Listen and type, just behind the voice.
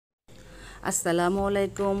আসসালামু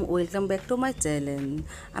আলাইকুম, welcome back to my channel.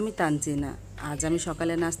 আমি তানজিনা। আজ আমি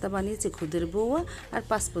সকালে নাস্তা বানিয়েছি খুদের বউয়া আর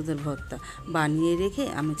পাঁচপদের ভর্তা বানিয়ে রেখে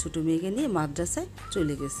আমি ছোটো মেয়েকে নিয়ে মাদ্রাসায়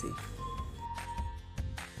চলে গেছি।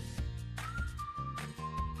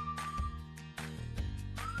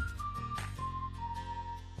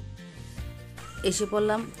 এসে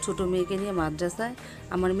পড়লাম ছোটো মেয়েকে নিয়ে মাদ্রাসায়।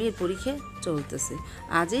 আমার মেয়ের পরীক্ষা চলতেছে,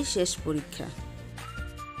 আজই শেষ পরীক্ষা।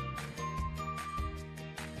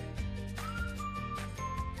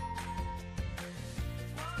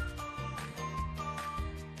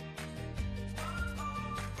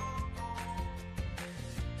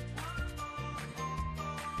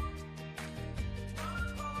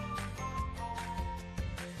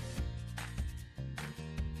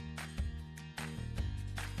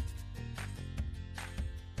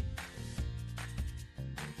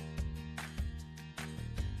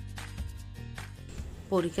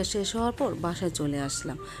 পরীক্ষা শেষ হওয়ার পর বাসায় চলে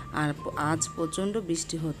আসলাম। আর আজ প্রচণ্ড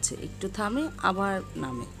বৃষ্টি হচ্ছে, একটু থামে আবার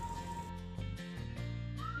নামে।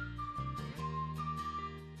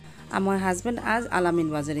 আমার হাজব্যান্ড আজ আলামিন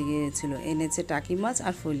বাজারে গিয়েছিল, এনেছে টাকি মাছ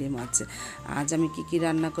আর ফইলি মাছ। আজ আমি কি কি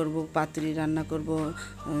রান্না করব, পাতুরি রান্না করব,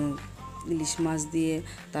 ইলিশ মাছ দিয়ে,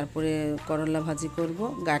 তারপরে করলা ভাজি করব,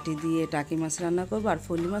 গাটি দিয়ে টাকি মাছ রান্না করব, আর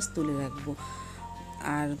ফইলি মাছ তুলে রাখবো।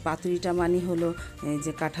 আর পাতুরিটা মানে হলো এই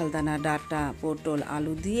যে কাঁঠাল দানা, ডাঁটা, পটল,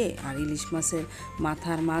 আলু দিয়ে আর ইলিশ মাছের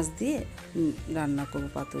মাথার মাছ দিয়ে রান্না করব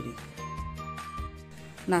পাতুরি।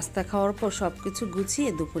 নাস্তা খাওয়ার পর সব কিছু গুছিয়ে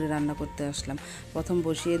দুপুরে রান্না করতে আসলাম। প্রথম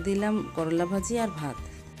বসিয়ে দিলাম করলা ভাজি আর ভাত।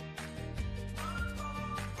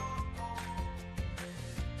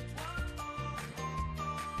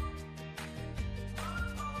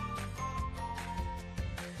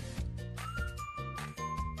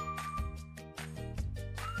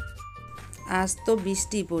 আজ তো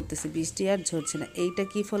বৃষ্টি পড়তেছে, বৃষ্টি আর ঝরছে না। এইটা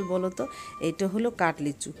কি ফল বলো তো? এইটা হলো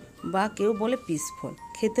কাঠলিচু, বা কেউ বলে পিস ফল,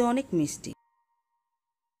 খেতে অনেক মিষ্টি।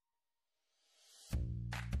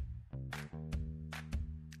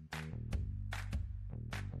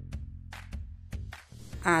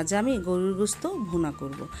 আজ আমি গরুর গোস্ত ভুনা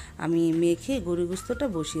করব। আমি মেখে গরুর গোস্তটা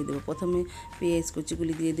বসিয়ে দেবো। প্রথমে পেঁয়াজ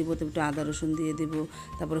কুচিগুলি দিয়ে দেবো, তারপর একটু আদা রসুন দিয়ে দেবো,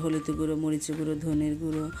 তারপর হলুদ গুঁড়ো, মরিচের গুঁড়ো, ধনের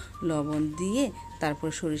গুঁড়ো, লবণ দিয়ে, তারপর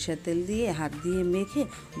সরিষার তেল দিয়ে হাত দিয়ে মেখে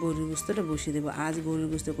গরুর গোস্তটা বসিয়ে দেবো। আজ গরুর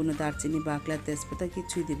গোস্ত কোনো দারচিনি, বাকলা, তেজপাতা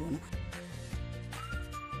কিছুই দেবো না।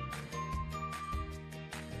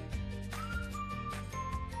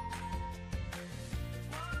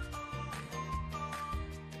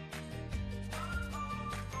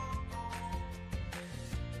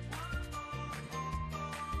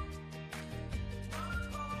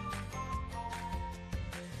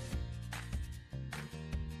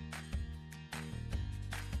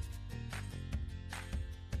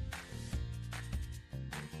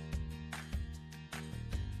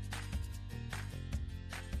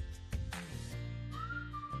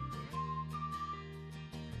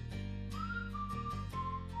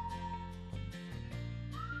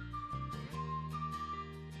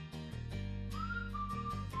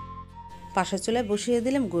 পাশের চুলায় বসিয়ে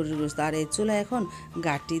দিলাম গরুর গোস্ত, আর এই চুলায় এখন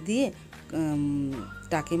গাটি দিয়ে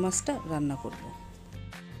টাকি মাছটা রান্না করব।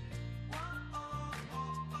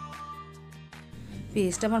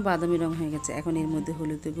 পেস্টটা আমার বাদামি রং হয়ে গেছে। এখন এর মধ্যে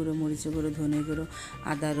হলুদ গুঁড়ো, মরিচের গুঁড়ো, ধনে গুঁড়ো,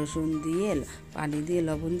 আদা রসুন দিয়ে, পানি দিয়ে,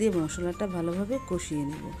 লবণ দিয়ে মশলাটা ভালোভাবে কষিয়ে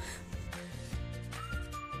নেব।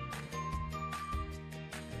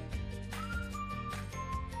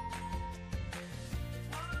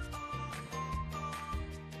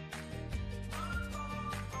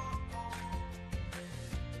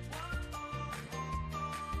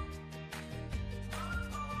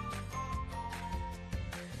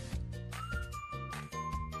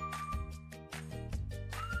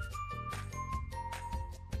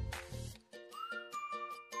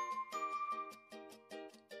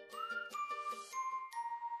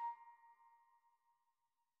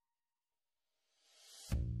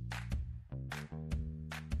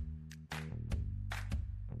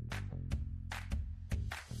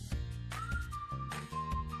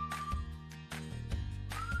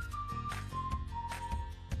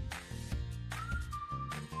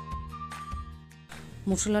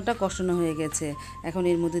 মশলাটা কষানো হয়ে গেছে। এখন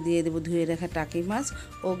এর মধ্যে দিয়ে দেবো ধুয়ে রাখা টাকি মাছ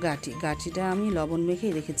ও গাঠিটা আমি লবণ মেখে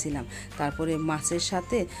রেখেছিলাম। তারপরে মাছের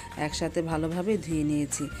সাথে একসাথে ভালোভাবে ধুয়ে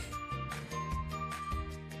নিয়েছি।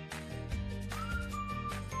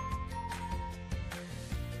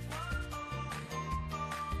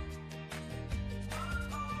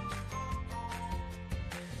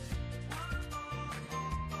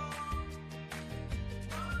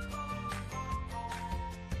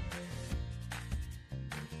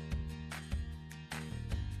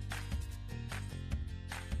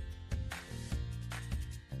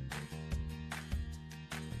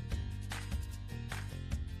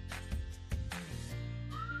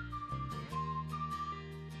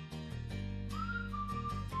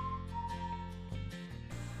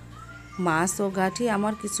 মাছ ও গাঠি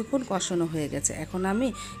আমার কিছুক্ষণ কষানো হয়ে গেছে। এখন আমি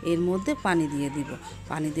এর মধ্যে পানি দিয়ে দিব।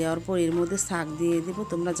 পানি দেওয়ার পর এর মধ্যে শাক দিয়ে দিব।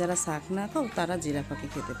 তোমরা যারা শাক না খাও তারা জিরা পাখি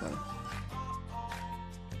খেতে পারো।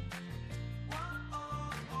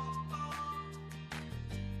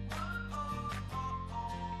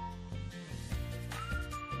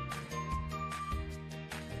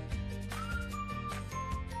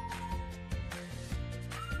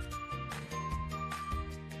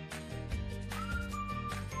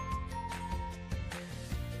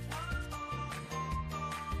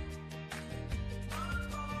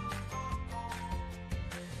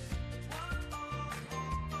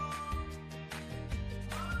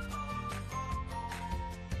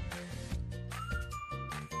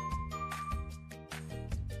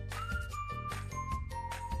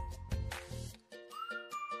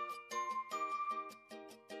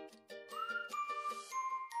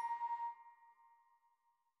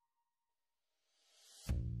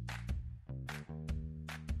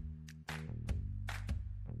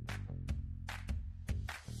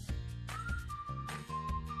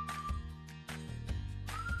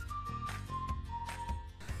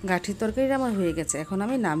 গাঠির তরকারিটা আমার হয়ে গেছে। এখন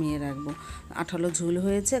আমি নামিয়ে রাখবো। আঠালো ঝোল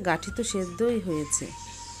হয়েছে, গাঠি তো সেদ্ধই হয়েছে।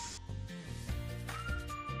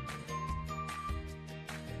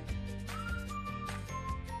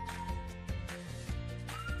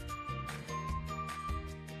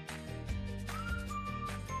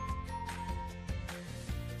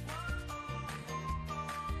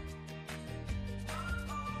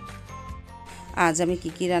 আজ আমি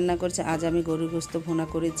কি রান্না করেছি? আজ আমি গরুর গোস্ত ভুনা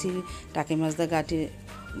করেছি, টাকি মাছ দা গাঠি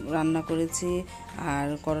রান্না করেছি, আর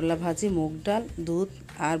করলা ভাজি, মুগ ডাল, দুধ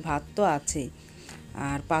আর ভাত তো আছেই।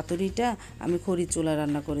 আর পাতুরিটা আমি খড়ি চুলা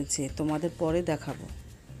রান্না করেছি, তোমাদের পরে দেখাবো।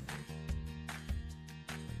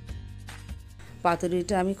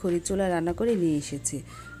 পাতুরিটা আমি খড়ির চুলায় রান্না করে নিয়ে এসেছি।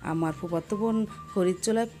 আমার ফুফাতো বোন খড়ির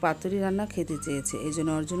চুলায় পাতুরি রান্না খেতে চেয়েছে, এই জন্য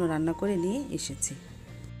ওর জন্য রান্না করে নিয়ে এসেছি।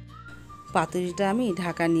 পাতুরিটা আমি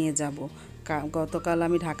ঢাকা নিয়ে যাব। গতকাল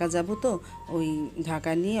আমি ঢাকা যাব, তো ওই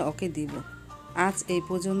ঢাকা নিয়ে ওকে দিব। আজ এই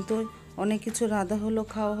পর্যন্তই। অনেক কিছু রাঁধা হলো,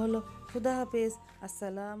 খাওয়া হলো। খুদা হাফেজ।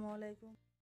 আসসালামু আলাইকুম।